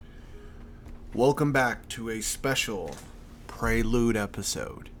Welcome back to a special prelude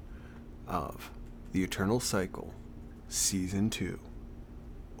episode of The Eternal Cycle, Season 2,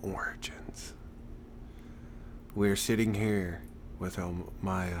 Origins. We're sitting here with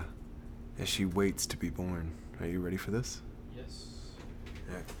Illmaaya as she waits to be born. Are you ready for this? Yes.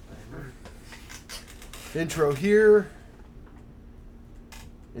 Yeah. Intro here.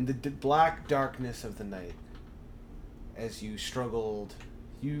 In the black darkness of the night, as you struggled,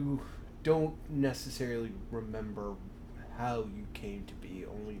 you don't necessarily remember how you came to be,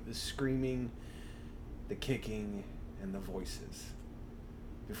 only the screaming, the kicking, and the voices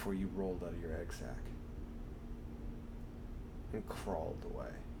before you rolled out of your egg sac and crawled away,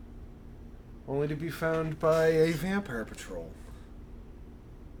 only to be found by a vampire patrol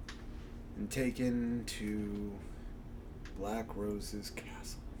and taken to Black Rose's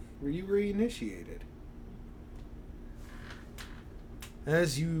castle, where you were initiated.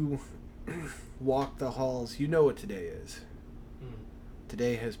 As you walk the halls, you know what today is.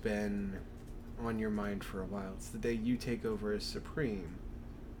 Today has been on your mind for a while. It's the day you take over as Supreme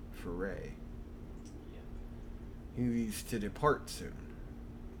for Ray. Yeah. He's to depart soon,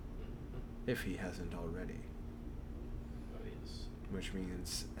 if he hasn't already. Oh, yes. Which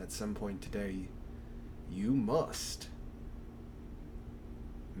means at some point today, you must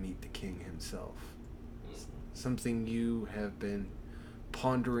meet the king himself. Something you have been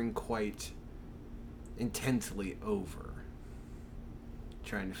pondering quite intensely over,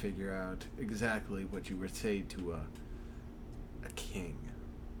 trying to figure out exactly what you would say to a king.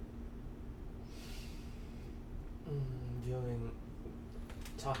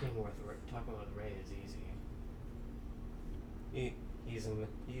 Talking with Ray is easy. He's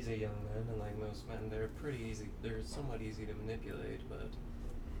a young man, and like most men, they're pretty easy. They're somewhat easy to manipulate. But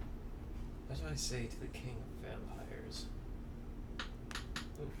what do I say to the king of vampires?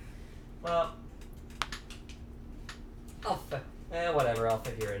 Well, whatever. I'll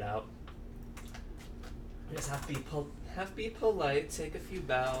figure it out. Just have to be polite, take a few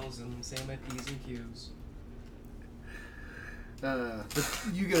bows, and say my P's and Q's. But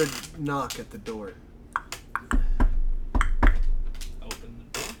you get a knock at the door. Open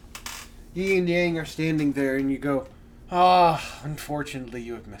the door. Yi and Yang are standing there, and you go, unfortunately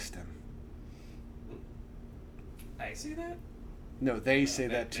you have missed him. I say that? No, they say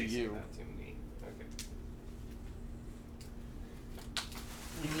that to they you. Say that to me. Okay.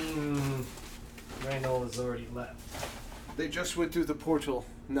 You mean Reynold has already left? They just went through the portal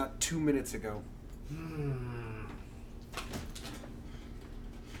not 2 minutes ago.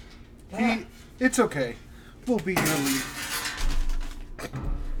 It's okay. We'll be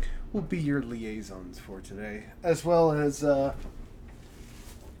your liaisons for today, as well as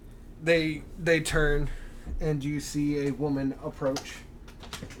they turn, and you see a woman approach.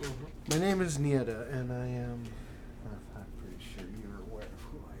 My name is Nieta, and I am. I'm pretty sure you're aware of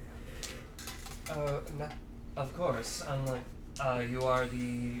who I am. Of course. Unlike, you are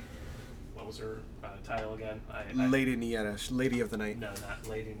the. What was her title again? Lady Nieta, Lady of the Night. No, not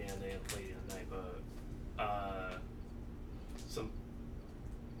Lady Nieta, Lady of the Night, but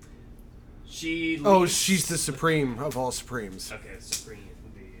She's the Supreme of all Supremes. Okay, the Supreme of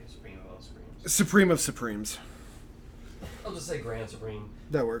all Supremes. Supreme of Supremes. I'll just say Grand Supreme.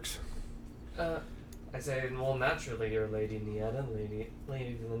 That works. I say, well, naturally, you're Lady Nieta,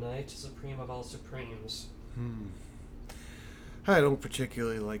 Lady of the Night, Supreme of all Supremes. I don't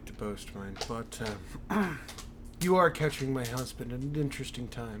particularly like to boast mine, but you are catching my husband at an interesting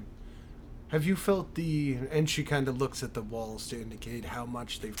time. Have you felt and she kind of looks at the walls to indicate how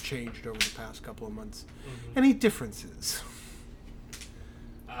much they've changed over the past couple of months. Any differences?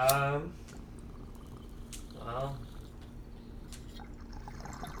 Well,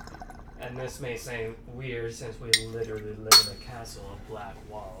 and this may seem weird since we literally live in a castle of black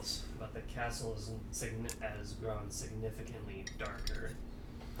walls, but the castle has grown significantly darker.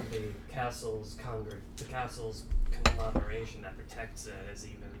 The castle's conglomeration that protects it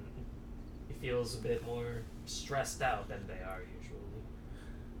it feels a bit more stressed out than they are usually.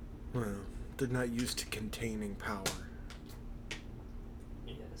 Well, they're not used to containing power.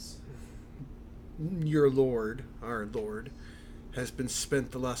 Yes. Your lord, our lord, has been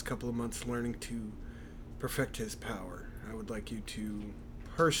spent the last couple of months learning to perfect his power. I would like you to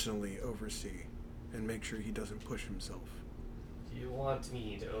personally oversee and make sure he doesn't push himself. Do you want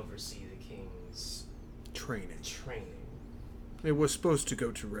me to oversee the king's training? Training. It was supposed to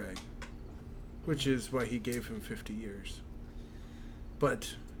go to Ray, which is why he gave him 50 years.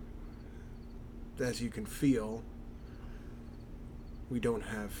 But, as you can feel, we don't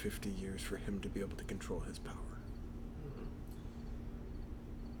have 50 years for him to be able to control his power.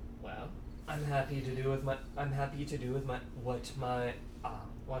 Well, I'm happy to do with my. I'm happy to do with my what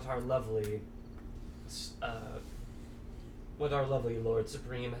our lovely, uh, what our lovely Lord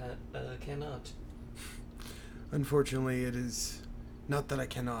Supreme cannot. Unfortunately, it is not that I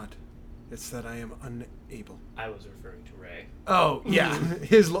cannot. It's that I am unable. I was referring to Ray. Oh, yeah.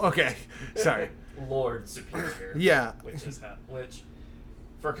 Okay. Sorry. Lord Superior. Yeah. Which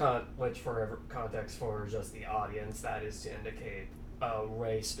for context for just the audience, that is to indicate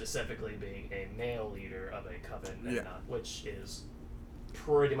Ray specifically being a male leader of a coven, and Yeah. not, which is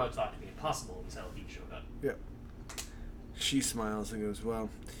pretty much thought to be impossible until he showed up. Yeah. She smiles and goes, well,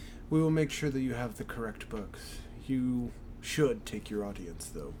 we will make sure that you have the correct books. You should take your audience,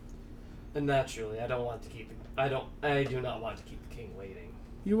 though. And naturally, I do not want to keep the king waiting.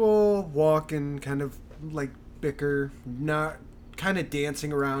 You all walk and kind of, like, bicker, not kind of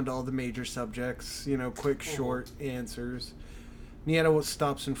dancing around all the major subjects, quick, short answers. Nieta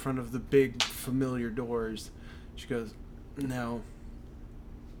stops in front of the big, familiar doors. She goes, now,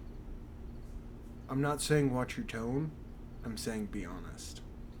 I'm not saying watch your tone. I'm saying be honest.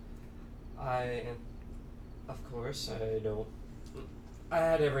 Of course, I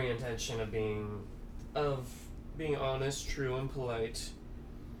had every intention of being honest, true, and polite.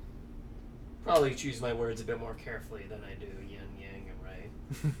 Probably choose my words a bit more carefully than I do yin, yang, and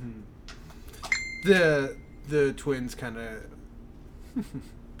Ray. The twins kind of,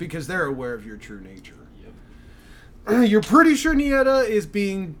 because they're aware of your true nature. Yep. You're pretty sure Nieta is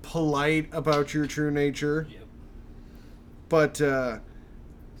being polite about your true nature. Yep. But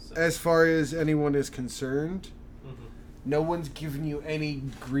as far as anyone is concerned, no one's given you any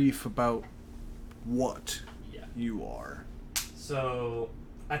grief about what you are. So,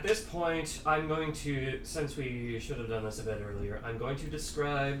 at this point, I'm going to, since we should have done this a bit earlier, I'm going to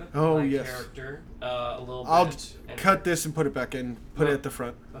describe my character a little bit. I'll cut this and put it back in. Put it at the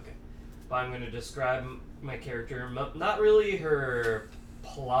front. Okay. But I'm going to describe my character, not really her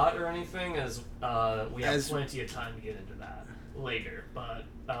plot or anything, as we have plenty of time to get into that later, but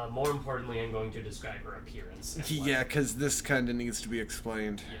more importantly, I'm going to describe her appearance. Yeah, because this kind of needs to be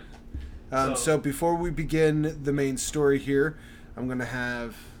explained. Yeah. So before we begin the main story here, I'm going to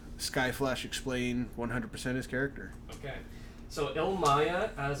have Skyflash explain 100% his character. Okay. So Illmaaya,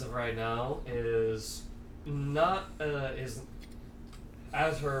 as of right now, is not,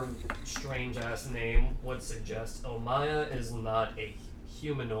 as her strange-ass name would suggest, Illmaaya is not a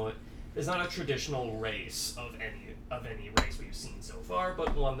humanoid, is not a traditional race of any race we've seen so far,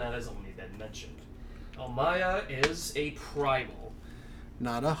 but one that has only been mentioned. Illmaaya is a primal.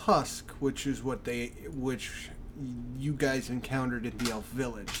 Not a husk, which you guys encountered in the elf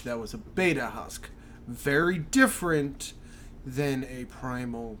village. That was a beta husk. Very different than a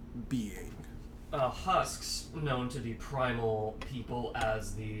primal being. Husks, known to the primal people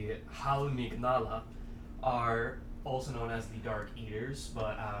as the Halmignala, are also known as the Dark Eaters,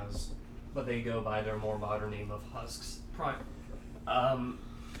 but they go by their more modern name of husks.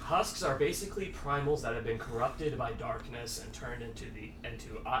 Husks are basically primals that have been corrupted by darkness and turned into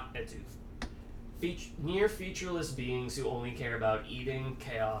near featureless beings who only care about eating,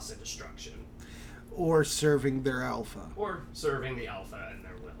 chaos, and destruction. Or serving their alpha. Or serving the alpha in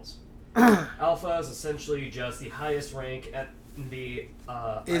their wills. Alpha is essentially just the highest rank at the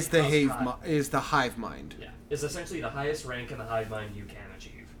is the hive mind. Yeah, is essentially the highest rank in the hive mind you can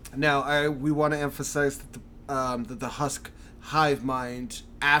achieve. Now, we want to emphasize that the husk hive mind,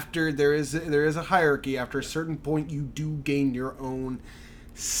 after there is a hierarchy. After a certain point, you do gain your own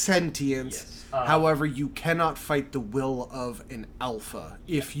sentience. Yes. However, you cannot fight the will of an alpha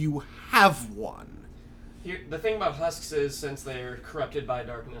if you have one. The thing about husks is, since they're corrupted by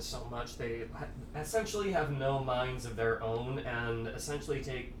darkness so much, they essentially have no minds of their own, and essentially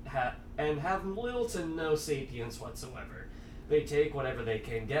have little to no sapience whatsoever. They take whatever they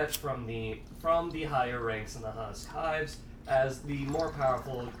can get from the higher ranks in the husk hives. As the more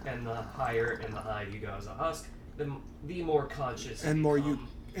powerful and the higher in the hive you go as a husk, the more conscious and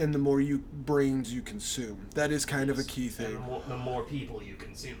the more brains you consume. That is kind of a key thing. And the more people you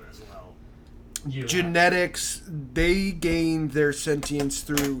consume as well. Genetics, they gain their sentience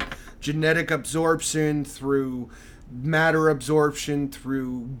through genetic absorption, through matter absorption,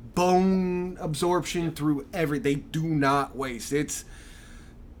 through bone absorption, through they do not waste.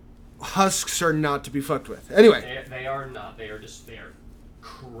 Husks are not to be fucked with. Anyway. They are not. They are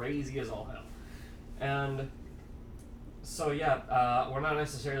crazy as all hell. And so we're not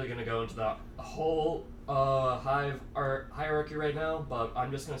necessarily going to go into the whole hive hierarchy right now, but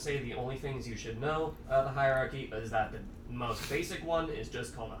I'm just going to say the only things you should know about the hierarchy is that the most basic one is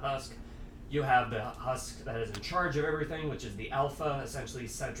just called a husk. You have the husk that is in charge of everything, which is the alpha, essentially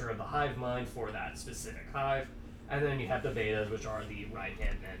center of the hive mind for that specific hive. And then you have the betas, which are the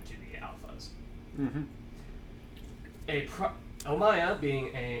right-hand men to the alphas. Mm-hmm. Illmaaya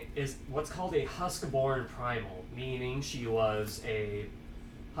is what's called a husk-born primal, meaning she was a...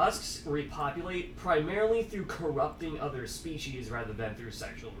 Husks repopulate primarily through corrupting other species rather than through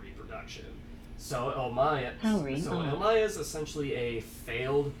sexual reproduction. So Illmaaya is essentially a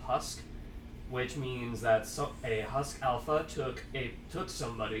failed husk, which means that a husk alpha took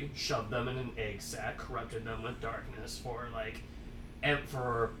somebody, shoved them in an egg sac, corrupted them with darkness for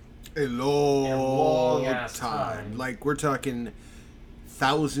a long ass time. Like, we're talking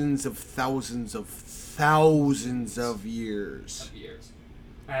thousands of years.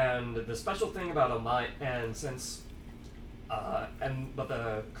 And the special thing about Illmaaya, but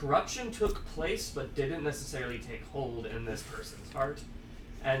the corruption took place but didn't necessarily take hold in this person's heart.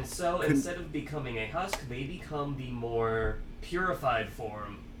 And so instead of becoming a husk, they become the more purified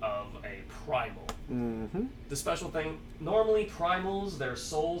form of a primal. Mm-hmm. The special thing, normally primals, their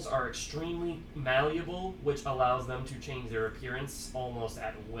souls are extremely malleable, which allows them to change their appearance almost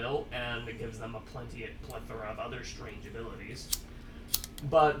at will, and it gives them a plethora of other strange abilities.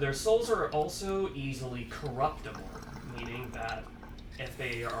 But their souls are also easily corruptible, meaning that if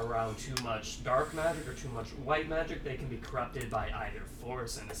they are around too much dark magic or too much white magic, they can be corrupted by either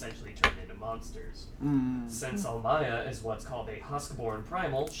force and essentially turn into monsters. Mm-hmm. Since Illmaaya is what's called a husk-born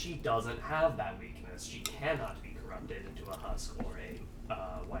primal, she doesn't have that weakness. She cannot be corrupted into a husk or a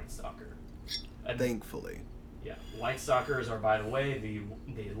white stalker. Thankfully. Yeah, white stalkers are, by the way,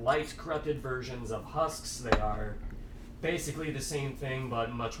 the light corrupted versions of husks. They are basically the same thing,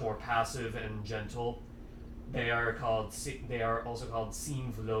 but much more passive and gentle. They are also called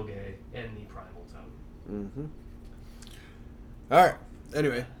Simvloge in the primal tongue. Mm-hmm. Alright,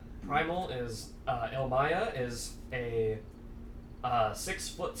 anyway. Primal is, Illmaaya is a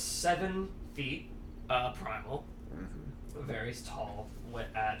 6'7" primal. Mm-hmm. Very tall,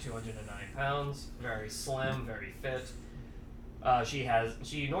 at 209 pounds, very slim, very fit.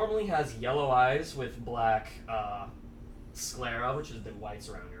 She normally has yellow eyes with black sclera, which is the whites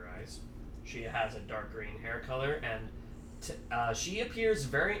around her eyes. She has a dark green hair color, and she appears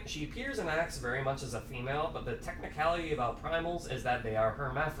and acts very much as a female, but the technicality about primals is that they are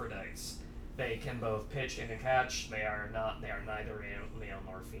hermaphrodites. They can both pitch and catch. They are neither male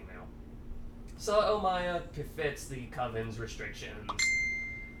nor female. So Illmaaya fits the Coven's restrictions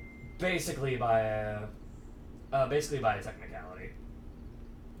basically by a technicality.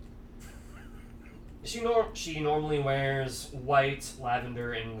 She normally wears white,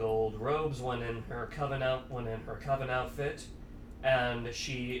 lavender, and gold robes when in her coven outfit, and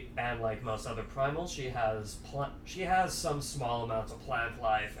like most other primals, she has some small amounts of plant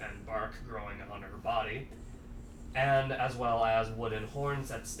life and bark growing on her body, and as well as wooden horns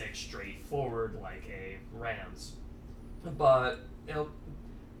that stick straight forward like a ram's. But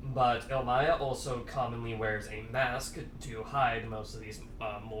Illmaaya also commonly wears a mask to hide most of these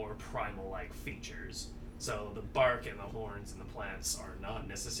more primal-like features. So the bark and the horns and the plants are not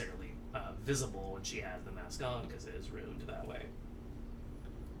necessarily visible when she has the mask on, because it is ruined that way.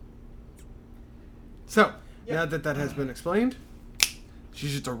 So, now that has been explained,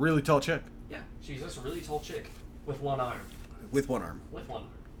 she's just a really tall chick. Yeah, she's just a really tall chick with one arm. With one arm.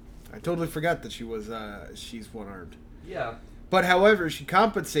 I totally forgot that she's one-armed. Yeah. But however, she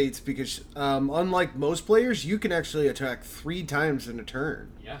compensates because, unlike most players, you can actually attack 3 times in a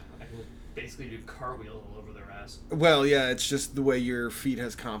turn. Yeah, I can basically do cartwheels all over their ass. Well, yeah, it's just the way your feet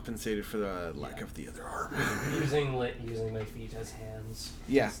has compensated for the lack of the other arm. using my feet as hands.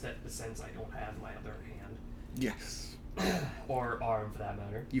 Yeah. Since I don't have my other hand. Yes. Or arm, for that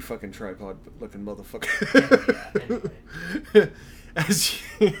matter. You fucking tripod-looking motherfucker. Anyway.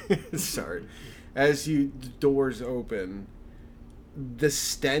 As the doors open, the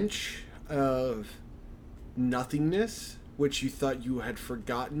stench of nothingness, which you thought you had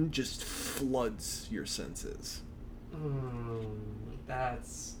forgotten, just floods your senses. I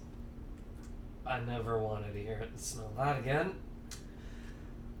never wanted to hear it and smell that again.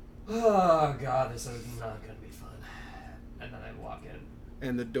 Oh god, this is not gonna be fun. And then I walk in.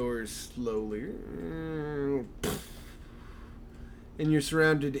 And the doors slowly... And you're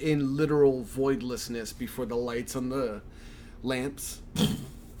surrounded in literal voidlessness before the lights on the lamps.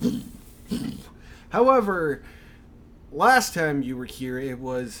 However, last time you were here, it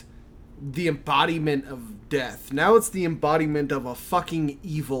was the embodiment of death. Now it's the embodiment of a fucking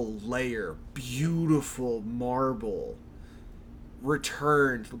evil lair. Beautiful marble.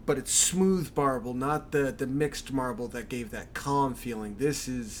 Returned, but it's smooth marble, not the mixed marble that gave that calm feeling. This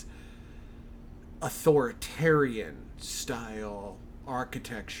is authoritarian style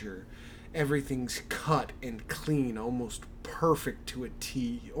architecture. Everything's cut and clean, almost perfect to a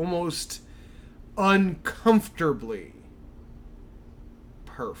T, almost uncomfortably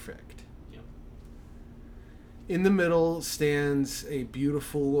perfect. Yep. In the middle stands a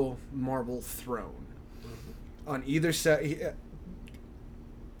beautiful marble throne. On either side,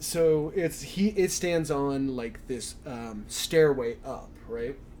 so it stands on like this stairway up,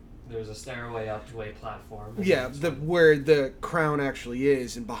 right? There's a stairway up to a platform. Yeah, where the crown actually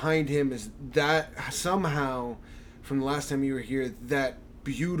is, and behind him is that somehow, from the last time you were here, that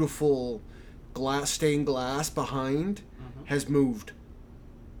beautiful stained glass behind has moved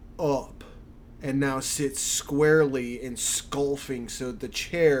up and now sits squarely engulfing, so the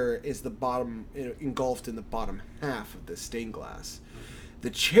chair is the bottom, engulfed in the bottom half of the stained glass. The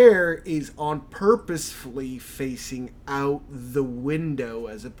chair is on purposefully facing out the window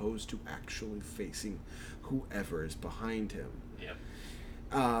as opposed to actually facing whoever is behind him. Yep.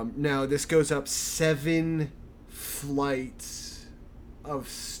 Now, this goes up 7 flights of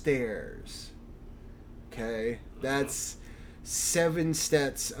stairs. Okay? That's 7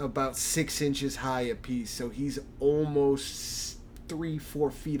 steps about 6 inches high apiece, so he's almost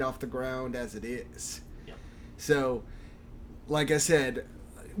 3-4 feet off the ground as it is. Yep. So, like I said,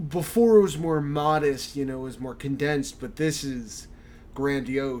 before it was more modest, it was more condensed, but this is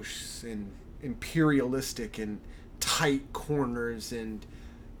grandiose and imperialistic and tight corners, and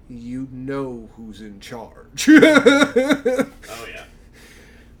you know who's in charge. Oh, yeah.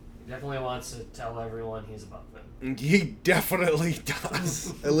 He definitely wants to tell everyone he's above them. He definitely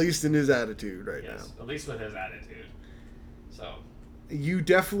does, at least in his attitude right now. Yes, at least with his attitude. So. You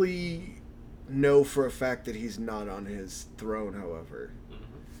definitely know for a fact that he's not on his throne, however.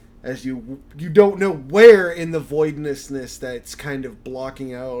 As you don't know where in the voidnessness that's kind of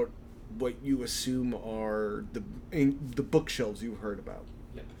blocking out what you assume are the bookshelves you've heard about.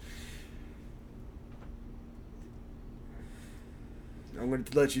 Yep. I'm going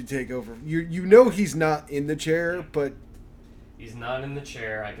to let you take over. You know he's not in the chair, but he's not in the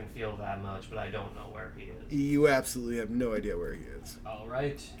chair. I can feel that much, but I don't know where he is. You absolutely have no idea where he is. All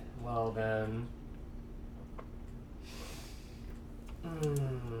right. Well then.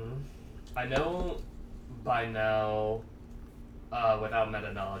 I know by now, without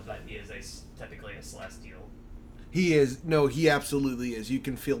meta knowledge, that he is typically a celestial. He is. No, he absolutely is. You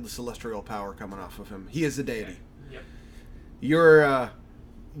can feel the celestial power coming off of him. He is a deity. Okay. Yep.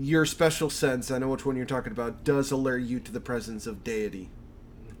 Your special sense, I know which one you're talking about, does alert you to the presence of deity.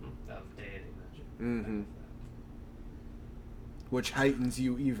 Of deity magic. Which heightens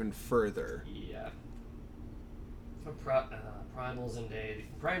you even further. Yeah. Primals and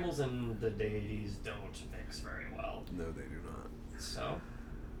the deities don't mix very well. No, they do not. So,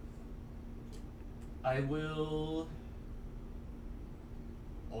 I will.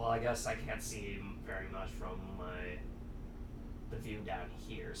 Well, I guess I can't see very much from the view down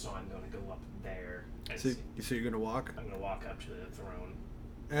here, so I'm going to go up there. So you're going to walk? I'm going to walk up to the throne.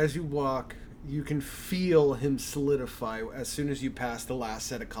 As you walk, you can feel him solidify as soon as you pass the last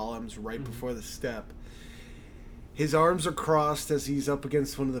set of columns right before the step. His arms are crossed as he's up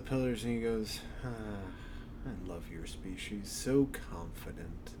against one of the pillars, and he goes, I love your species. So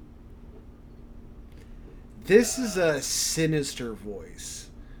confident. This is a sinister voice.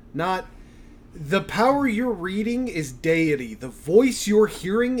 Not... The power you're reading is deity. The voice you're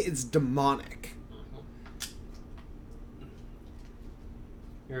hearing is demonic.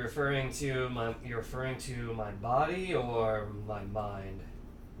 You're referring to my body or my mind?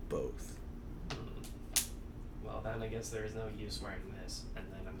 Both. Well, then I guess there is no use wearing this, and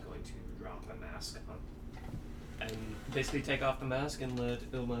then I'm going to drop the mask on. And basically take off the mask and let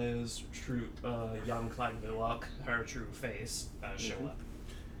Illmaaya's true, young Clagvillock, her true face, show up.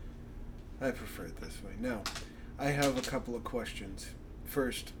 I prefer it this way. Now, I have a couple of questions.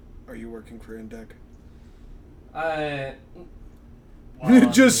 First, are you working for Indec?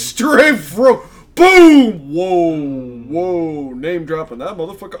 Just straight from... Boom! Whoa! Name dropping that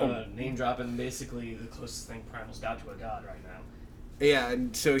motherfucker. Name dropping, basically the closest thing Primal's got to a god right now. Yeah,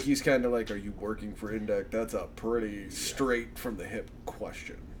 and so he's kind of like, are you working for Indec? That's a pretty straight from the hip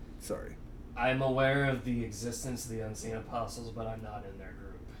question. Sorry. I'm aware of the existence of the Unseen Apostles, but I'm not in their group.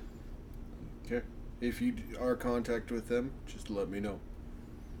 Okay. If you are in contact with them, just let me know.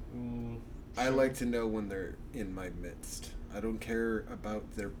 Sure. I like to know when they're in my midst. I don't care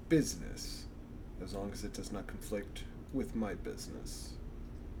about their business, as long as it does not conflict with my business.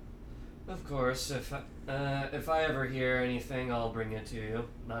 Of course, if I ever hear anything, I'll bring it to you.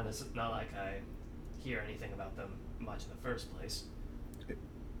 Not like I hear anything about them much in the first place.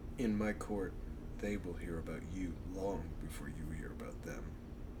 In my court, they will hear about you long before you hear about them.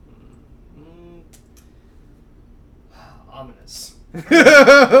 Ominous.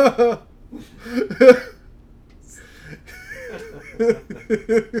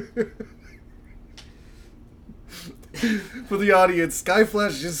 For the audience, Skyflash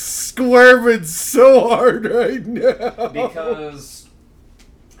is just squirming so hard right now. Because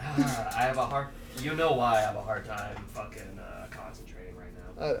I have a hard... You know why I have a hard time fucking concentrating right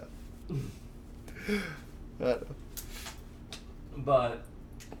now. I know. But,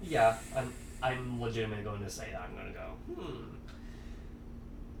 yeah, I'm legitimately going to say that. I'm going to go,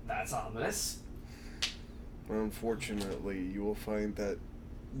 that's ominous. Unfortunately, you will find that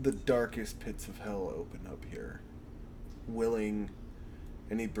the darkest pits of hell open up here. Willing,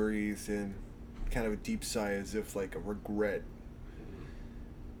 and he breathes in kind of a deep sigh as if like a regret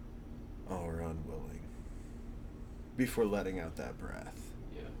or unwilling before letting out that breath.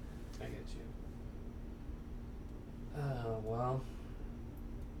 Yeah, I get you. Well,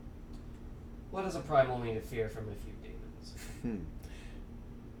 what does a primal need to fear from a few demons?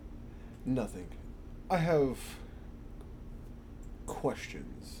 Nothing. I have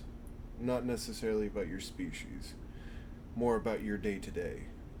questions, not necessarily about your species, more about your day-to-day,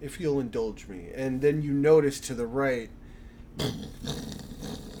 if you'll indulge me. And then you notice to the right,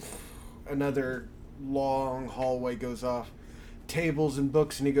 another long hallway goes off, tables and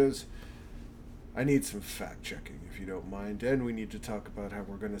books, and he goes, I need some fact-checking, if you don't mind, and we need to talk about how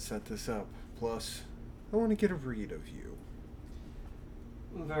we're going to set this up. Plus, I want to get a read of you.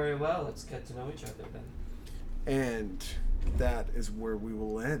 Very well, let's get to know each other then. And that is where we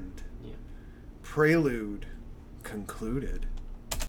will end. Yeah. Prelude concluded.